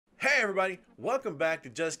Hey everybody, welcome back to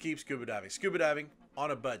Just Keep Scuba Diving. Scuba diving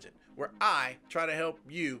on a budget, where I try to help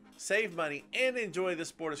you save money and enjoy the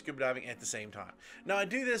sport of scuba diving at the same time. Now I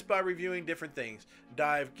do this by reviewing different things: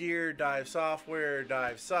 dive gear, dive software,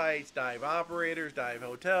 dive sites, dive operators, dive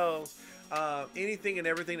hotels, anything and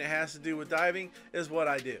everything that has to do with diving is what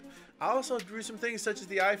I do. I also do some things such as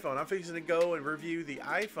the iPhone. I'm fixing to go and review the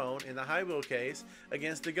iPhone in the high wheel case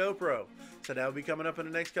against the GoPro. So that'll be coming up in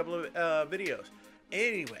the next couple of videos.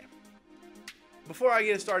 Anyway, before I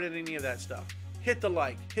get started in any of that stuff, hit the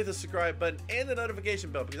like, hit the subscribe button, and the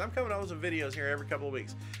notification bell, because I'm coming out with some videos here every couple of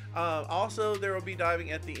weeks. Also, there will be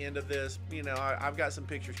diving at the end of this. You know, I've got some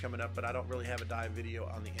pictures coming up, but I don't really have a dive video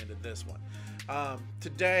on the end of this one.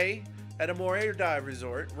 Today, at Amoray Dive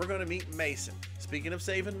Resort, we're going to meet Mason. Speaking of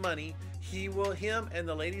saving money, him and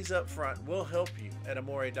the ladies up front will help you at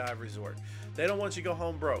Amoray Dive Resort. They don't want you to go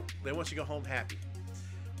home broke. They want you to go home happy.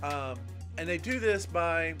 And they do this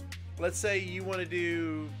by, let's say you want to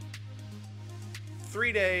do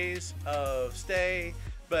 3 days of stay,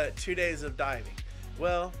 but 2 days of diving.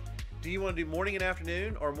 Well, do you want to do morning and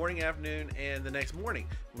afternoon, or morning, afternoon, and the next morning?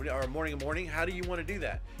 Or morning and morning? How do you want to do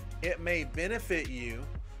that? It may benefit you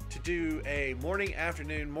to do a morning,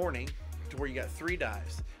 afternoon, morning, to where you got 3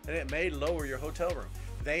 dives, and it may lower your hotel room.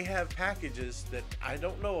 They have packages that I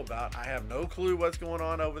don't know about. I have no clue what's going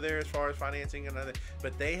on over there as far as financing and other,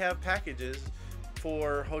 but they have packages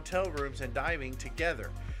for hotel rooms and diving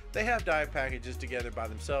together. They have dive packages together by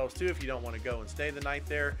themselves too if you don't want to go and stay the night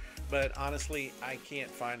there, but honestly I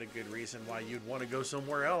can't find a good reason why you'd want to go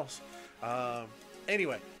somewhere else.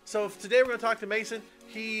 Anyway, so today we're going to talk to Mason.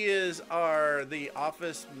 He is the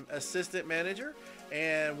office assistant manager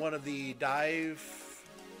and one of the dive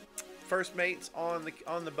first mates on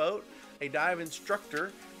the boat, a dive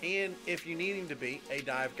instructor, and if you need him to be, a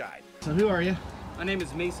dive guide. So who are you? My name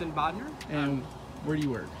is Mason Bodner. And where do you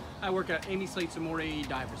work? I work at Slate's Amoray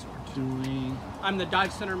Dive Resort. Doing? I'm the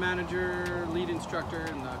dive center manager, lead instructor,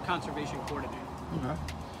 and the conservation coordinator. Okay.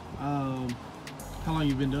 How long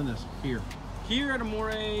you been doing this here? Here at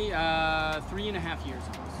Amoray, 3.5 years.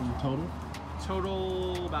 In total?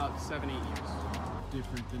 Total about 7-8 years.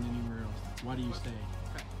 Different than anywhere else. Why do you stay?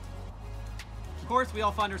 Okay. Of course, we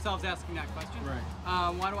all find ourselves asking that question.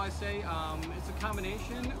 Right. Why do I say? It's a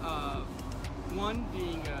combination of one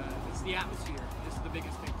being it's the atmosphere. This is the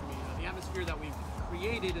biggest thing for me. The atmosphere that we've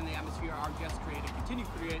created and the atmosphere our guests create and continue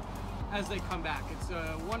to create as they come back. It's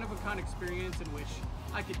a one-of-a-kind experience in which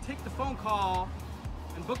I could take the phone call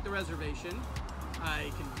and book the reservation.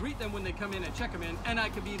 I can greet them when they come in and check them in, and I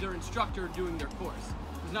could be their instructor doing their course.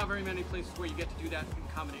 There's not very many places where you get to do that in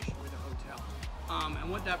combination with a hotel.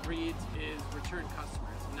 And what that breeds is return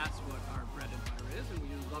customers, and that's what our bread and butter is, and we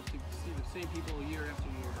love to see the same people year after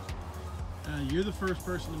year. You're the first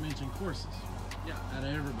person to mention courses. Yeah. Out of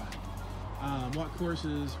everybody. What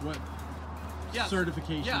courses, what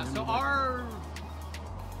certification? Yeah, so our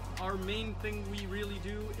main thing we really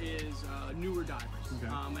do is newer divers.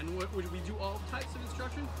 Okay. And we do all types of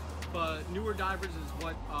instruction, but newer divers is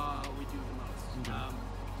what we do the most. Okay.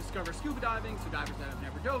 Discover scuba diving, so divers that have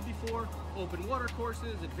never dove before, open water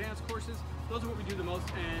courses, advanced courses, those are what we do the most,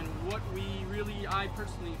 and what we really, I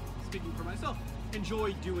personally, speaking for myself,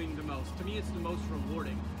 enjoy doing the most. To me, it's the most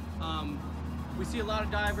rewarding. We see a lot of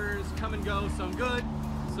divers come and go, some good,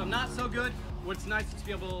 some not so good. What's nice is to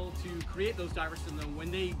be able to create those divers, so that when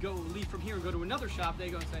they leave from here and go to another shop, they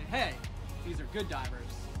go and say, hey, these are good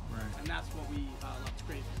divers. Right. And that's what we love to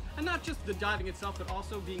create. And not just the diving itself, but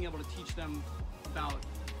also being able to teach them about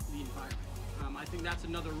the environment. I think that's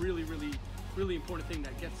another really, really, really important thing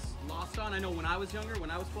that gets lost on. I know when I was younger,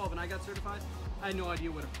 when I was 12 and I got certified, I had no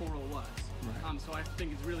idea what a coral was. Right. So I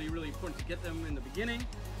think it's really, really important to get them in the beginning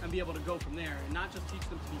and be able to go from there, and not just teach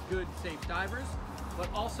them to be good, safe divers,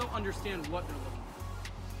 but also understand what they're looking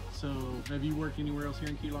for. So have you worked anywhere else here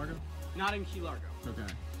in Key Largo? Not in Key Largo.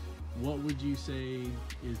 Okay. What would you say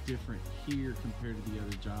is different here compared to the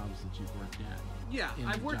other jobs that you've worked at? Yeah,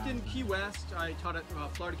 I've worked in Key West. I taught at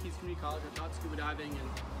Florida Keys Community College. I taught scuba diving, and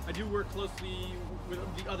I do work closely with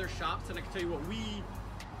the other shops. And I can tell you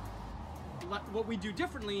what we do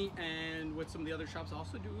differently, and what some of the other shops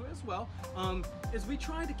also do as well, is we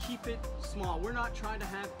try to keep it small. We're not trying to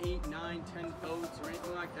have 8, 9, 10 boats or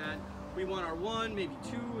anything like that. We want our 1, maybe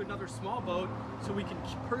 2, another small boat, so we can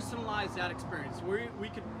personalize that experience. We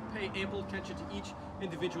can pay ample attention to each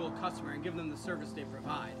individual customer and give them the service they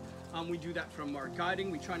provide. We do that from our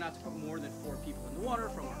guiding. We try not to put more than 4 people in the water.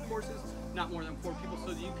 From our courses, not more than 4 people,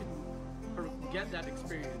 so that you can get that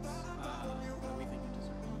experience that we think you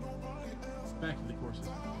deserve. Back to the courses.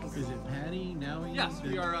 Is it Patty, Nowie? Yes,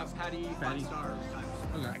 we are Patty 5-star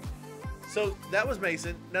divers. Okay. So that was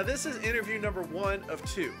Mason. Now this is interview number 1 of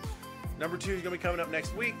 2. Number 2 is going to be coming up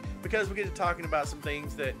next week because we get to talking about some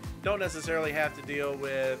things that don't necessarily have to deal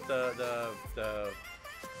with the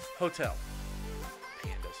hotel.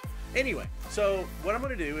 Pandas. Anyway, so what I'm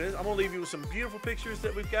going to do is I'm going to leave you with some beautiful pictures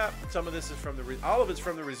that we've got. Some of this is from all of it's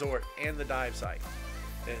from the resort and the dive site,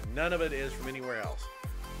 and none of it is from anywhere else.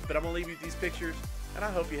 But I'm going to leave you with these pictures, and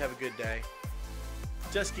I hope you have a good day.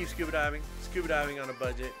 Just keep scuba diving on a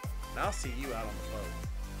budget, and I'll see you out on the boat.